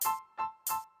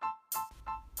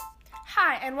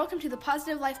and welcome to the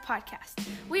Pawsitive Life Podcast.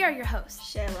 We are your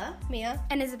hosts, Shayla, Mia,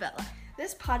 and Isabella.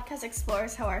 This podcast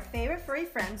explores how our favorite furry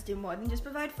friends do more than just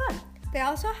provide fun. They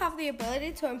also have the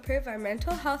ability to improve our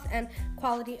mental health and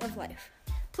quality of life.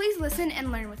 Please listen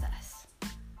and learn with us.